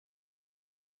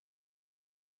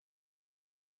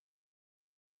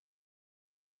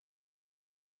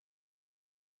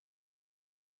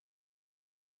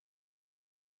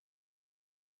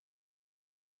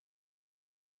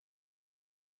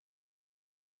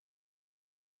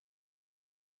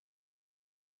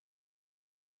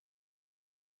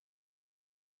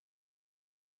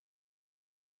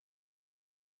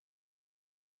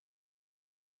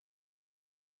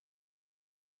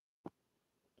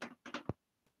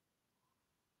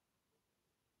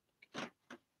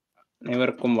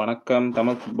அனைவருக்கும் வணக்கம்.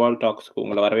 தமிழ் ஃபுட்பால் டாக்ஸ்க்கு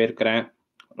உங்கள வரவேற்கிறேன்.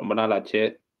 ரொம்ப நாள் ஆச்சு.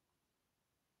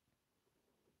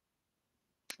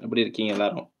 எப்படி இருக்கீங்க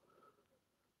எல்லாரும்?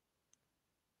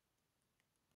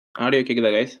 ஆடியோ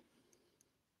கேக்குதா guys?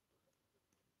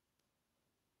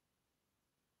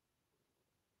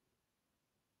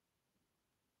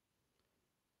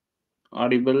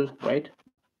 Audible right?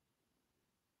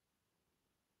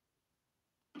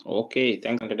 Okay.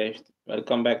 Thanks Venkatesh.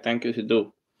 Welcome back. Thank you Sidhu.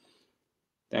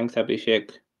 Thanks Abhishek.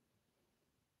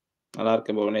 நல்லா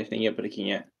இருக்கேன் புவனேஷ். நீங்க எப்படி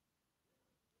இருக்கீங்க?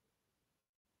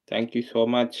 Thank you so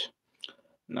much.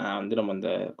 நான் வந்து நம்ம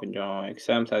இந்த கொஞ்சம்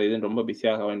எக்ஸாம்ஸ் அது இதுன்னு ரொம்ப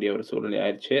பிஸியாக வேண்டிய ஒரு சூழ்நிலை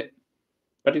ஆயிருச்சு.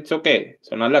 But it's okay.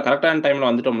 ஸோ நல்லா கரெக்டான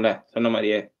டைம்ல வந்துட்டோம்ல, சொன்ன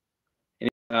மாரியே.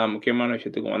 இனி முக்கியமான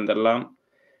விஷயத்துக்கு வந்துரலாம்.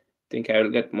 Think I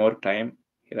will get more time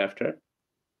here.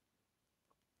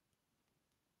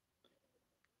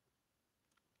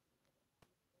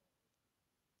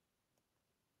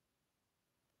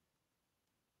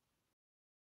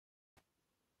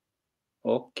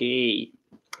 Okay.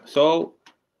 So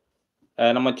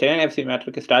நம்ம சென்னை எஃப்சி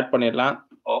மேட்டருக்கு ஸ்டார்ட் பண்ணிடலாம்.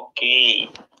 ஓகே.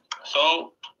 ஸோ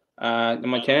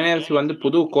நம்ம சென்னை எஃப்சி வந்து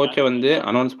புது கோச்சை வந்து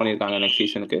அனௌன்ஸ் பண்ணியிருக்காங்க நெக்ஸ்ட்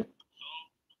சீசனுக்கு.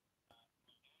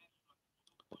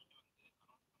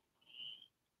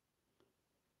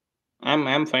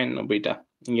 I'm fine beta.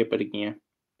 நீங்கள் எப்படி இருக்கீங்க?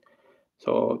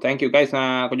 So thank you guys.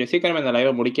 நான் கொஞ்சம் சீக்கிரமே இந்த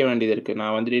லைவை முடிக்க வேண்டியது இருக்குது.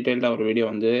 நான் வந்து டீட்டெயில்டாக ஒரு வீடியோ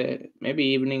வந்து மேபி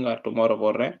ஈவினிங் ஆர் டுமாரோ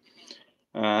போடுறேன்.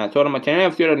 ஸோ நம்ம சென்னை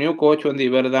எஃப்சியோட நியூ கோச் வந்து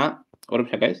இவர் தான். ஒரு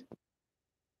நிமிஷம் கைஸ்.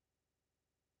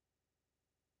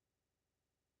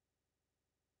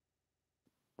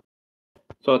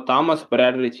 ஸோ தாமஸ்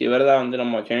பிராட்ரிச் இவர் தான் வந்து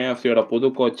நம்ம சென்னை எஃப்சியோட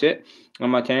புது கோச்சு.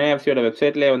 நம்ம சென்னை எஃப்சியோட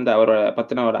வெப்சைட்லேயே வந்து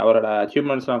அவரோட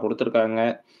அச்சீவ்மெண்ட்ஸ்லாம் கொடுத்துருக்காங்க.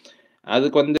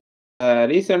 அதுக்கு வந்து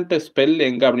ரீசெண்ட் ஸ்பெல்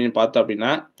எங்கே அப்படின்னு பார்த்தோம்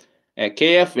அப்படின்னா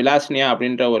KF Vllaznia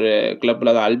அப்படின்ற ஒரு கிளப்பில்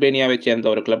தான், அல்பேனியாவை சேர்ந்த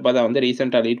ஒரு கிளப்பை தான் வந்து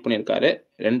ரீசெண்டாக லீட் பண்ணியிருக்காரு.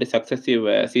 2 சக்ஸசிவ்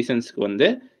சீசன்ஸ்க்கு வந்து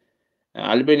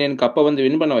அல்பேனியன் கப்பை வந்து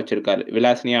வின் பண்ண வச்சிருக்காரு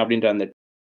விலாஸ்னியா அப்படின்ற அந்த.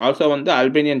 ஆல்சோ வந்து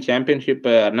அல்பேனியன் சாம்பியன்ஷிப்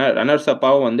ரன்னர்ஸ்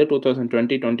அப்பாவும் வந்து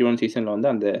 2020-21 சீசனில்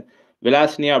வந்து அந்த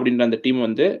விலாஸ்னியா அப்படின்ற அந்த டீம்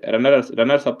வந்து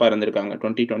ரன்னர்ஸ் அப்பா இருந்திருக்காங்க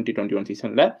 2020-21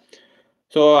 சீசனில்.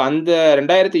 ஸோ அந்த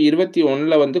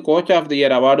 2021 வந்து coach of the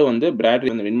year award வந்து பிராட்ரி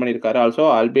வந்து வின் பண்ணியிருக்காரு. ஆல்சோ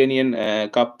அல்பேனியன்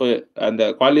கப்பு அந்த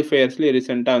குவாலிஃபயர்ஸ்லேயே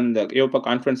ரீசெண்டாக அந்த யூரோப்பா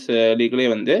கான்ஃபரன்ஸ் லீக்லேயே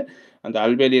வந்து அந்த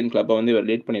அல்பேனியன் கிளப்பை வந்து இவர்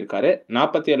லீட் பண்ணியிருக்காரு.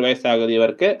 47 வயசு ஆகுது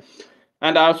இவருக்கு.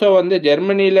 அண்ட் ஆல்சோ வந்து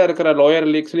ஜெர்மனியில் இருக்கிற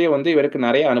லோயர் லீக்ஸ்லேயே வந்து இவருக்கு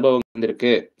நிறைய அனுபவம்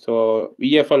இருந்திருக்கு. ஸோ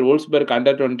VFL வூல்ஸ்பர்க்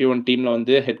அண்டர்-21 டீமில்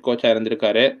வந்து ஹெட் கோச்சாக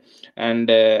இருந்திருக்காரு.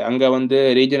 அண்டு அங்கே வந்து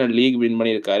ரீஜனல் லீக் வின்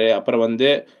பண்ணியிருக்காரு. அப்புறம் வந்து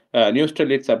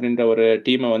நியூஸ்டர்லிட்ஸ் அப்படின்ற ஒரு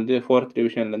டீமை வந்து 4th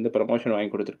டிவிஷன்லேருந்து ப்ரமோஷன் வாங்கி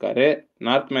கொடுத்துருக்காரு.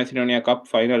 North Macedonia cup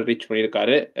final reach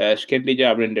பண்ணியிருக்காரு ஸ்கெட்லிஜா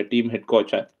அப்படின்ற டீம் ஹெட்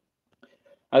கோச்சாக.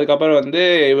 அதுக்கப்புறம் வந்து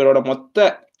இவரோட மொத்த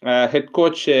ஹெட்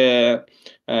கோச்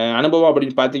அனுபவம்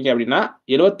அப்படின்னு பார்த்தீங்க அப்படின்னா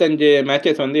 75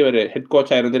 மேட்சஸ் வந்து இவர் ஹெட்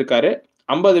கோச்சாக இருந்திருக்காரு.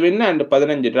 50 win and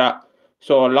 15 draw.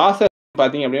 So losses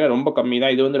பார்த்தீங்க அப்படின்னா ரொம்ப கம்மி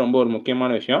தான். இது வந்து ரொம்ப ஒரு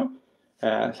முக்கியமான விஷயம்.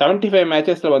 75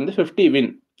 மேட்சஸில் வந்து 50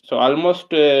 வின். ஸோ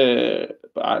ஆல்மோஸ்ட்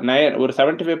ஒரு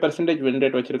 75% வின்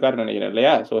ரேட் வச்சிருக்காருன்னு நினைக்கிறேன்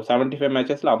இல்லையா? ஸோ 75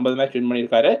 மேட்சஸில் 50 மேட்ச் வின்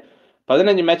பண்ணியிருக்காரு,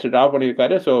 15 மேட்ச் ட்ரா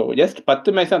பண்ணியிருக்காரு. ஸோ ஜஸ்ட்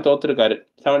 10 மேட்ச் தான் தோத்துருக்காரு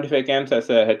 75 games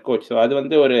as head coach. So அது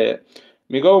வந்து ஒரு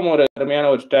மிகவும் ஒரு அருமையான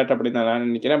ஒரு ஸ்டாட் அப்படின்னு தான் நான்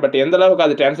நினைக்கிறேன். பட் எந்த அளவுக்கு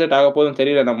அது டிரான்ஸ்லேட் ஆக போதும்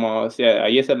தெரியல நம்ம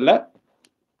ISL-ல.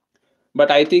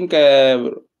 பட் ஐ திங்க்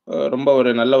ரொம்ப ஒரு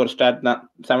நல்ல ஒரு ஸ்டாட் தான்.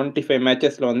 75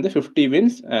 மேட்சஸில் வந்து 50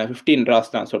 வின்ஸ் 15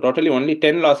 ட்ராஸ் தான். So totally only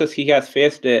 10 losses he has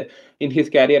faced in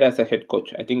his carrier as a head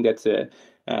coach. I think that's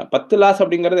 10 loss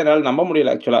அப்படிங்கிறது என்னால் நம்ப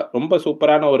முடியல ஆக்சுவலாக. ரொம்ப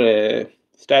சூப்பரான ஒரு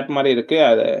ஸ்டாட் மாதிரி இருக்குது.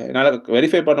 அதை என்னால்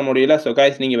வெரிஃபை பண்ண முடியல. ஸோ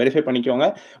கைஸ் நீங்கள் வெரிஃபை பண்ணிக்கோங்க.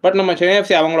 பட் நம்ம சென்னை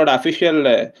எஃப்சி அவங்களோட அஃபிஷியல்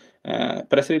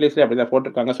ப்ரெஸ் ரிலீஸ்லேயே அப்படி தான்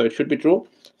போட்டிருக்காங்க. So it should be true.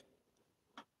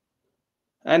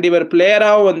 And இவர்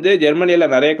பிளேயராகவும் வந்து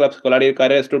ஜெர்மனியில் நிறைய கிளப்ஸ்க்கு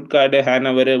விளையாடிருக்காரு. ஸ்டுட்கார்டு,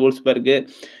 ஹேனவர், வூல்ஸ்பர்கு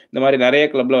இந்த மாதிரி நிறைய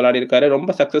கிளப்பில் விளையாடிருக்காரு.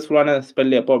 ரொம்ப சக்ஸஸ்ஃபுல்லான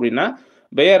ஸ்பெல் எப்போ அப்படின்னா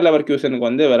பேயர் லெவர்கூசனுக்கு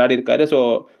வந்து விளையாடிருக்காரு. ஸோ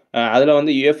அதில்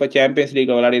வந்து UEFA சாம்பியன்ஸ் லீக்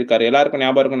விளையாடிருக்காரு. எல்லாருக்கும்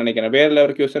ஞாபகம் இருக்கும்னு நினைக்கிறேன். பேயர்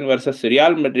லெவர்கூசன் வர்சஸ்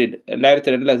ரியால் மெட்ரிட்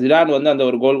 2002 ஜிடான் வந்து அந்த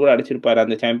ஒரு கோல் கூட அடிச்சிருப்பாரு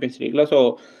அந்த சாம்பியன்ஸ் லீக்ல. ஸோ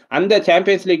அந்த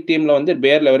சாம்பியன்ஸ் லீக் டீமில் வந்து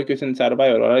பேயர் லெவர்கூசன் சார்பாக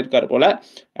இவர் விளையாடிருக்காரு போல.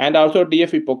 அண்ட் ஆல்சோ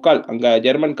DFB பொக்கால் அங்கே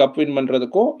ஜெர்மன் கப் வின்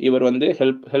பண்ணுறதுக்கும் இவர் வந்து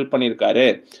ஹெல்ப் பண்ணியிருக்காரு.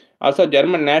 ஆல்சோ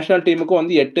ஜெர்மன் நேஷனல் டீமுக்கும்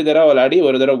வந்து 8 தடவை விளையாடி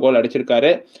ஒரு தடவை கோல்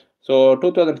அடிச்சிருக்காரு. So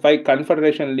 2005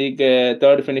 confederation league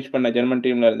 3rd finish பண்ண ஜெர்மன்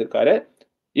டீமில் இருந்திருக்காரு.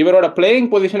 இவரோட பிளேயிங்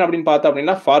பொசிஷன் அப்படின்னு பார்த்தோம்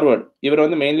அப்படின்னா ஃபார்வர்ட். இவர்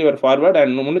வந்து மெயின்லி ஒரு ஃபார்வர்ட்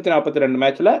அண்ட் 342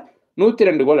 மேட்ச்ல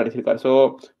 102 கோல் அடிச்சிருக்காரு. ஸோ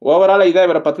ஓவரால் இதான்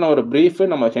இவரை பற்றின ஒரு பிரீஃப்.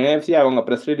 நம்ம சென்னை எஃப்சி அவங்க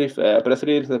ப்ரெஸ்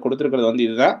ரிலீஸ் கொடுத்துருக்கிறது வந்து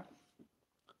இதுதான்.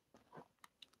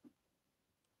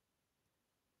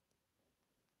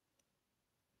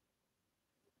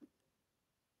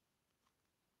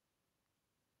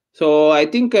 ஸோ ஐ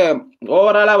திங்க்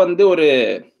ஓவராலா வந்து ஒரு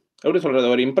எப்படி சொல்றது?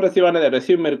 ஒரு இம்ப்ரெசிவான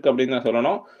ரெஸ்யூம் இருக்கு அப்படின்னு தான்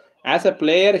சொல்லணும். As a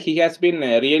player he has been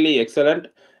really excellent.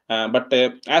 But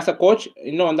as a coach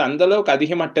இன்னும் வந்து அந்த அளவுக்கு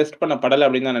அதிகமா டெஸ்ட் பண்ணப்படல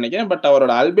அப்படின்னு தான் நினைக்கிறேன். பட்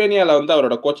அவரோட அல்பேனியால வந்து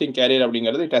அவரோட கோச்சிங் கேரியர்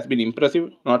அப்படிங்கிறது it has been impressive.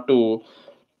 Not two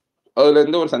அதுல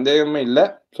எந்த ஒரு சந்தேகமே இல்ல.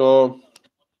 ஸோ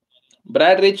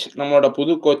பிராட்ரிச் நம்மளோட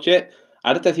புது கோச்சு.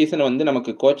 அடுத்த சீசன் வந்து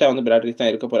நமக்கு கோச்சா வந்து பிராட்ரிச்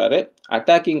தான் இருக்க போறாரு.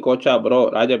 அட்டாக்கிங் கோச்சா ப்ரோ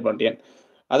ராஜபாண்டியன்.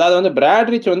 அதாவது வந்து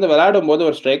பிராட்ரிச் வந்து விளையாடும்போது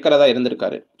ஒரு ஸ்ட்ரைக்கரா தான்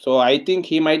இருந்திருக்காரு. So I think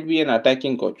he might be an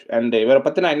attacking coach. And இவரை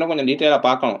பத்தி நான் இன்னும் கொஞ்சம் டீட்டெயிலா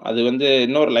பார்க்கணும். அது வந்து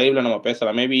இன்னொரு லைவ்ல நம்ம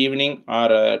பேசலாம். Maybe evening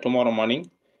R tomorrow morning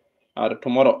or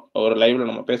tomorrow ஒரு லைவ்ல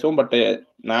நம்ம பேசுவோம். பட்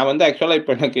நான் வந்து ஆக்சுவலா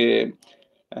இப்போ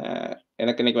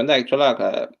எனக்கு இன்னைக்கு வந்து ஆக்சுவலா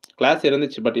கிளாஸ்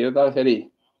இருந்துச்சு. பட் இருந்தாலும் சரி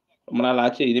ரொம்ப நாள்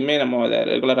ஆச்சு. இனிமே நம்ம அத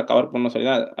ரெகுலரா கவர் பண்ணணும்னு சொல்லி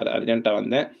தான் அர்ஜென்ட்டா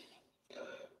வந்தேன்.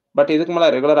 பட் இதுக்கு மேல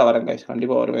ரெகுலரா வரேன் கைஸ்.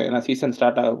 கண்டிப்பா வருவேன். ஏன்னா சீசன்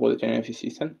ஸ்டார்ட் ஆக போகுது. Chennai FC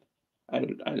season. I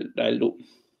will do.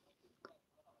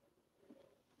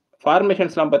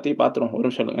 ஃபார்மேஷன்ஸ்லாம் பத்தி பார்த்துருவோம். ஒரு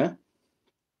நிமிஷம் இருங்க.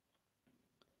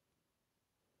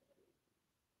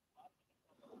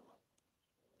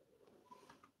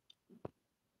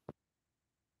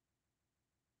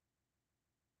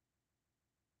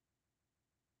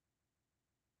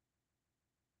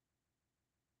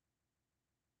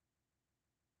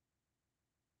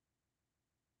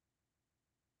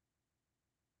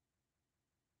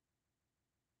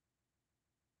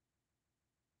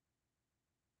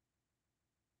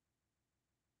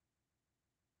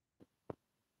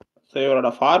 ஸோ இவரோட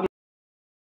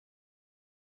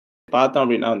பார்த்தோம்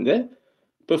அப்படின்னா வந்து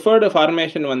ப்ரிஃபர்டு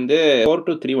ஃபார்மேஷன் வந்து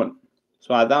 4-2-3-1.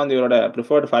 ஸோ அதான் வந்து இவரோட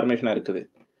ப்ரிஃபர்டு ஃபார்மேஷனா இருக்குது.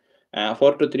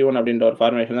 4-2-3-1 அப்படின்ற ஒரு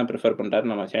ஃபார்மேஷன் தான் ப்ரிஃபர் பண்றாரு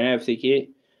நம்ம சென்னை எஃப்சிக்கு.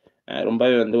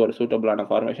 ரொம்பவே வந்து ஒரு சூட்டபிளான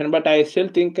formation. But I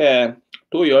still think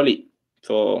too early.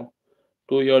 So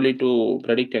too early to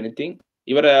predict anything.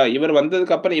 இவர்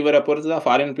வந்ததுக்கப்புறம் இவரை பொறுத்து தான்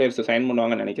ஃபாரின் பிளேயர்ஸ் சைன்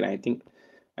பண்ணுவாங்கன்னு நினைக்கிறேன் ஐ திங்க்.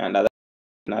 அண்ட் அது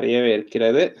நிறையவே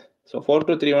இருக்கிறது. ஸோ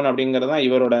 4-2-3-1 அப்படிங்கிறது தான்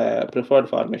இவரோட ப்ரிஃபர்ட்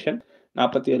ஃபார்மேஷன்.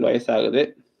 47 வயசு ஆகுது.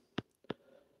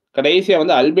 கடைசியா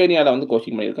வந்து அல்பேனியால வந்து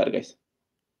கோச்சிங் பண்ணியிருக்காரு guys.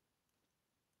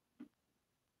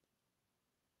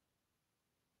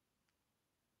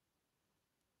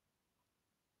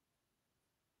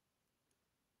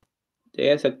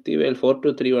 ஜெயசக்திவேல்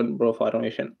 4-2-3-1 bro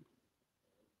formation.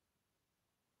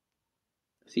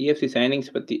 CFC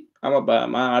signings பத்தி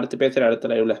ஆமாப்பா அடுத்து பேசுற அடுத்த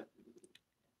லைவ்ல.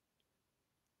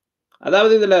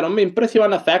 அதாவது இதுல ரொம்ப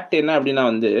இம்ப்ரெசிவான ஃபேக்ட் என்ன அப்படின்னா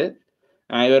வந்து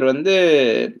இவர் வந்து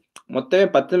மொத்தமே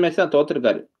 10 மேட்ச் தான்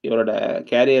தோத்துருக்காரு இவரோட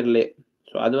கேரியர்லே.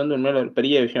 ஸோ அது வந்து உண்மையில ஒரு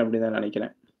பெரிய விஷயம் அப்படின்னு தான்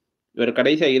நினைக்கிறேன். இவர்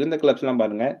கடைசியா இருந்த கிளப்ஸ்லாம்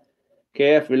பாருங்க.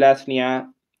 KF Vllaznia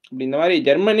இப்படி இந்த மாதிரி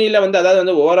ஜெர்மனியில வந்து அதாவது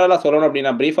வந்து ஓவராலா சொல்லணும்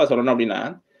அப்படின்னா பிரீஃபா சொல்லணும் அப்படின்னா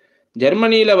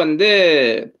ஜெர்மனியில வந்து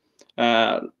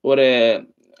ஒரு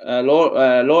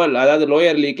அதாவது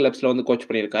லோயர் லீக் கிளப்ஸ்ல வந்து கோச்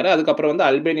பண்ணியிருக்காரு. அதுக்கப்புறம் வந்து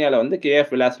அல்பேனியால வந்து KF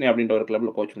Vllaznia அப்படின்ற ஒரு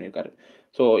கிளப்ல கோச் பண்ணியிருக்காரு.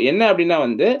 ஸோ என்ன அப்படின்னா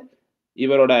வந்து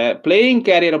இவரோட பிளேயிங்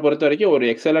கேரியரை பொறுத்த வரைக்கும் ஒரு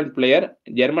எக்ஸலண்ட் பிளேயர்.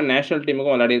 ஜெர்மன் நேஷனல்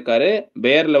டீமுக்கும் விளையாடிருக்காரு.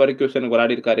 பேயர் லெவர்குசனுக்கு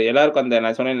விளையாடிருக்காரு. எல்லாருக்கும் அந்த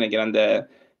நான் சொன்னேன்னு நினைக்கிறேன் அந்த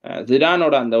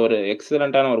ஜிடானோட அந்த ஒரு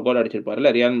எக்ஸலண்டான ஒரு கோல்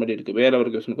அடிச்சிருப்பாருல்ல ரியால் மேட்ரிட்க்கு பேயர்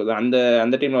லெவர்குசனுக்கு அந்த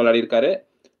அந்த டீம்ல விளையாடிருக்காரு.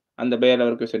 அந்த பேயர்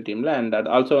லெவர்குசன் டீம்ல அண்ட்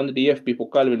ஆல்சோ வந்து டிஎஃப்பி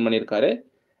புக்கால் வின் பண்ணியிருக்காரு.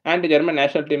 அண்ட் ஜெர்மன்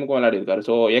நேஷனல் டீமுக்கும் விளையாடிருக்காரு.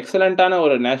 ஸோ எக்ஸலண்டான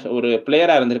ஒரு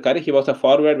பிளேயரா இருந்திருக்காரு. He was a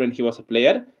forward when he was a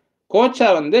player. கோச்சா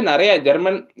வந்து நிறைய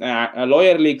ஜெர்மன்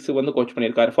லோயர் லீக்ஸுக்கு வந்து கோச்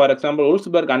பண்ணியிருக்காரு. For example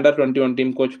Wolfsburg under 21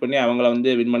 team coach பண்ணி அவங்கள வந்து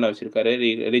வின் பண்ண வச்சிருக்காரு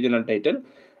ரீஜனல் டைட்டில்.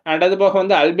 அண்ட் அது போக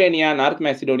வந்து அல்பேனியா, நார்த்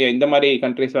மேசிடோனியா இந்த மாதிரி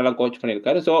கண்ட்ரீஸ்லாம் கோச்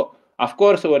பண்ணியிருக்காரு. ஸோ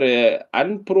அஃப்கோர்ஸ் ஒரு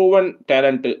அன்ப்ரூவன்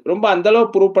டேலண்ட். ரொம்ப அந்த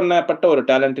அளவு ப்ரூவ் பண்ணப்பட்ட ஒரு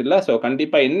டேலண்ட் இல்லை. ஸோ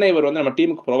கண்டிப்பாக என்ன இவர் வந்து நம்ம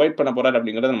டீமுக்கு ப்ரொவைட் பண்ண போறாரு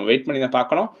அப்படிங்கிறத நம்ம வெயிட் பண்ணி தான்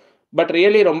பார்க்கணும். பட்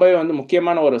ரியலி ரொம்பவே வந்து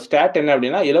முக்கியமான ஒரு ஸ்டாட் என்ன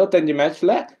அப்படின்னா 75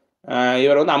 மேட்ச்ல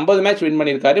இவர் வந்து 50 மேட்ச் வின்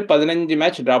பண்ணியிருக்காரு. 15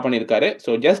 மேட்ச் ட்ரா பண்ணியிருக்காரு.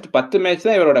 ஸோ ஜஸ்ட் 10 மேட்ச்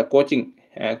தான் இவரோட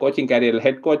கோச்சிங் கேரியர்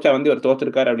ஹெட் கோச்சா வந்து இவர்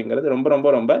தோத்துருக்காரு அப்படிங்கிறது ரொம்ப ரொம்ப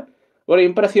ரொம்ப ஒரு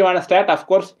இம்ப்ரெசிவான ஸ்டாட்.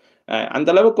 அஃப்கோர்ஸ் அந்த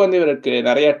அளவுக்கு வந்து இவருக்கு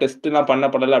நிறைய டெஸ்ட்லாம்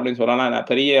பண்ணப்படலை அப்படின்னு சொல்லலாம்.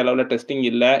 பெரிய அளவில் டெஸ்டிங்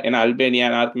இல்லை. ஏன்னா அல்பேனியா,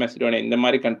 நார்த் மேசிடோனியா இந்த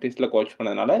மாதிரி கண்ட்ரீஸில் கோச்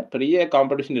பண்ணதுனால பெரிய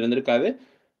காம்படிஷன் இருந்திருக்காது.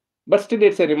 But still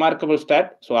it's a remarkable start.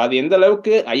 So அது எந்த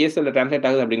அளவுக்கு ஐஎஸ்எல்ல டிரான்ஸ்லேட்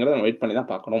ஆகுது அப்படிங்கிறத நம்ம வெயிட் பண்ணி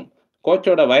தான் பார்க்கணும்.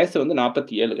 கோச்சோட வயசு வந்து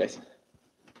 47 கைஸ்.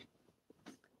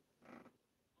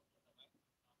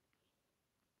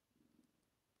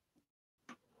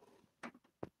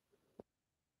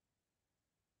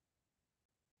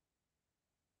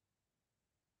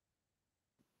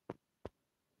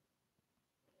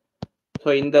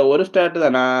 ஸோ இந்த ஒரு ஸ்டாட்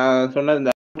தான் நான் சொன்னது.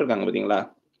 இந்த இருக்காங்க பார்த்தீங்களா,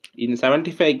 இன்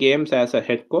 75 games as a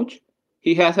head coach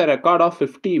he has a record of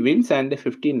 50 wins and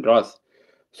 15 Dras.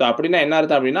 So அப்படின்னா என்ன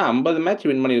அர்த்தம் அப்படின்னா 50 மேட்ச்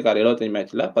வின் பண்ணியிருக்காரு 75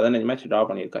 மேட்ச்ல, 15 மேட்ச் ட்ரா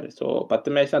பண்ணியிருக்காரு. ஸோ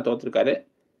 10 மேட்ச் தான் தோத்துருக்காரு.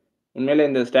 உண்மையிலே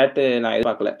இந்த ஸ்டாட்டு நான்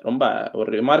எதிர்பார்க்கல. ரொம்ப ஒரு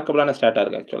ரிமார்க்கபிளான ஸ்டாட்டாக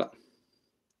இருக்கு ஆக்சுவலாக.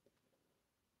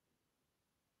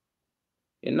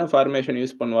 என்ன ஃபார்மேஷன்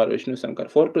யூஸ் பண்ணுவார் Vishnu Shankar?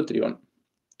 4-2-3-1.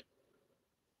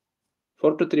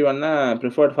 4-2-3-1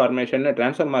 preferred formation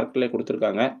transfer மார்க்லேயே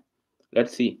கொடுத்துருக்காங்க.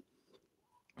 Let's see.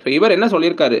 ஸோ இவர் என்ன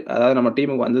சொல்லியிருக்காரு, அதாவது நம்ம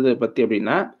டீமுக்கு வந்ததை பற்றி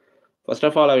அப்படின்னா, first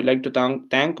of all I would like to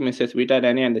thank Mrs Vita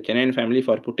Dani and the Chennaiyin family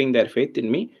for putting their faith in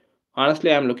me. Honestly,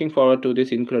 I am looking forward to this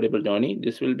incredible journey.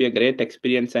 This will be a great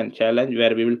experience and challenge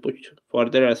where we will push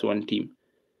further as one team.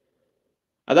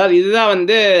 அதாவது இதுதான்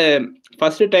வந்து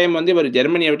first time வந்து இவர்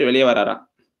ஜெர்மனியை விட்டு வெளியே வராராம்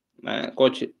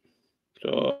coach. So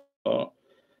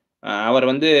அவர்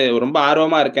வந்து ரொம்ப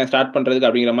ஆர்வமாக இருக்கேன் ஸ்டார்ட் பண்ணுறதுக்கு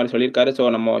அப்படிங்கிற மாதிரி சொல்லியிருக்காரு. ஸோ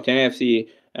நம்ம சென்னை எஃப்சி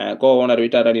கோ ஓனர்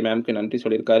Vita Dani மேம்க்கு நன்றி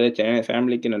சொல்லியிருக்காரு, சென்னை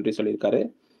ஃபேமிலிக்கு நன்றி சொல்லியிருக்காரு.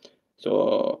 ஸோ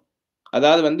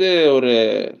அதாவது வந்து ஒரு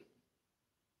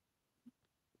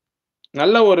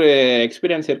நல்ல ஒரு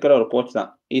எக்ஸ்பீரியன்ஸ் இருக்கிற ஒரு கோச்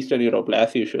தான் ஈஸ்டர்ன் யூரோப்பில்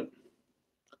as usual.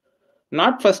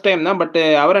 Not first time தான், பட்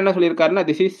அவர் என்ன சொல்லியிருக்காருன்னா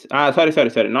this is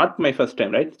sorry not my first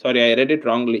time, right? Sorry, I read it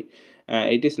wrongly.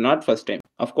 It is not first time.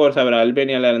 Of course அவர்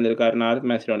அல்பேனியாவில் இருந்திருக்காரு, நார்த்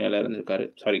மேசிடோனியாவில் இருந்திருக்காரு.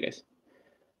 Sorry guys.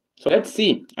 So let's see.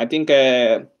 I think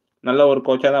நல்ல ஒரு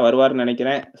கோச்சாக தான் வருவார்னு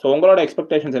நினைக்கிறேன். ஸோ உங்களோட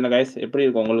எக்ஸ்பெக்டேஷன்ஸ் என்ன கைஸ்? எப்படி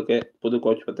இருக்கும் உங்களுக்கு புது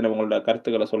கோச் பற்றின உங்களோட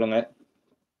கருத்துக்களை சொல்லுங்கள்.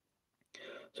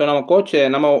 ஸோ நம்ம கோச்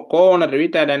நம்ம கோ ஓனர்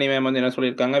Vita Dani மேம் வந்து என்ன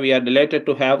சொல்லியிருக்காங்க, we are delighted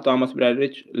to have Thomas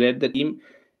Brdaric led the team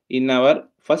in our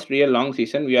first real long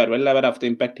season. We are well aware of the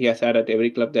impact he has had at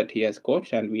every club that he has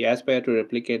coached and we aspire to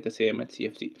replicate the same at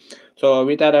CFC. So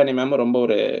Vita Dani ma'am ரொம்ப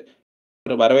ஒரு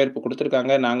வரவேற்பு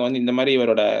கொடுத்துருக்காங்க. நாங்கள் வந்து இந்த மாதிரி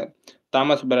இவரோட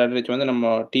Thomas பர்டாரிச் வந்து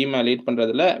நம்ம டீமை லீட்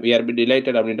பண்ணுறதுல we are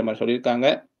delighted அப்படின்ற மாதிரி சொல்லியிருக்காங்க.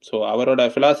 ஸோ அவரோட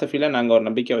ஃபிலாசபியில் நாங்கள் ஒரு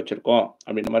நம்பிக்கை வச்சுருக்கோம்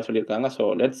அப்படின்ற மாதிரி சொல்லியிருக்காங்க. So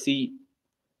let's see.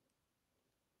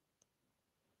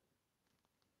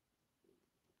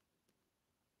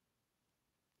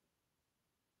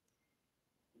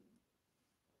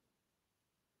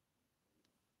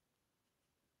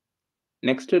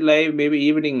 Next live maybe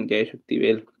evening. Jayasakthi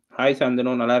Vel, hi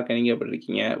Shantanu, நல்லா இருக்கேன், நீங்கள் எப்படி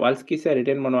இருக்கீங்க? வால்ஸ்கிஸை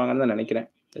ரிட்டர்ன் பண்ணுவாங்கன்னு தான் நினைக்கிறேன்.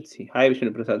 Hi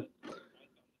Vishnu Prasad.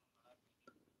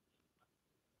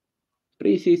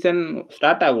 Pre season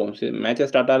start ஆகும்,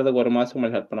 மேட்சஸ் ஸ்டார்ட் ஆகிறதுக்கு ஒரு மாதத்துக்கு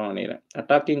மேலே ஸ்டார்ட் பண்ணுவாங்க நினைக்கிறேன்.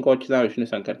 அட்டாக்கிங் கோச் தான் Vishnu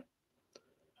Shankar.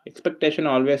 Expectation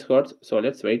always hertz, so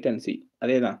let's wait and C.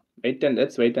 அதே தான்,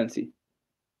 லெட்ஸ் வெயிட் அண்ட் சி.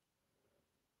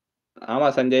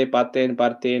 ஆமாம் சஞ்சய்,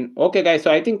 பார்த்தேன். Okay guys,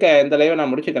 so I think இந்த லைவை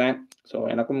நான் முடிச்சுக்கிறேன். ஸோ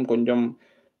எனக்கும் கொஞ்சம்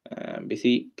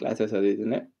பிஸி கிளாஸஸ் அது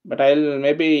இதுன்னு, but I will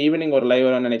maybe evening ஒரு லைவ்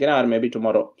நினைக்கிறேன், or maybe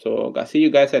tomorrow. So see you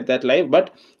guys at that live. But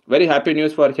very happy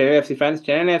news for Chennai FC fans.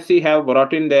 Chennai FC have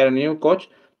brought in their new coach.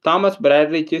 Thomas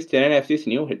Brdaric is Chennai FC's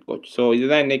new head coach. So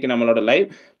இதுதான் இன்னைக்கு நம்மளோட live.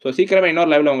 So சீக்கிரமாக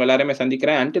இன்னொரு லைவ்ல உங்க எல்லாருமே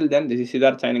சந்திக்கிறேன். Until then, this is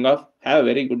Siddharth signing off. Have a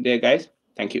very good day guys.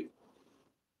 Thank you.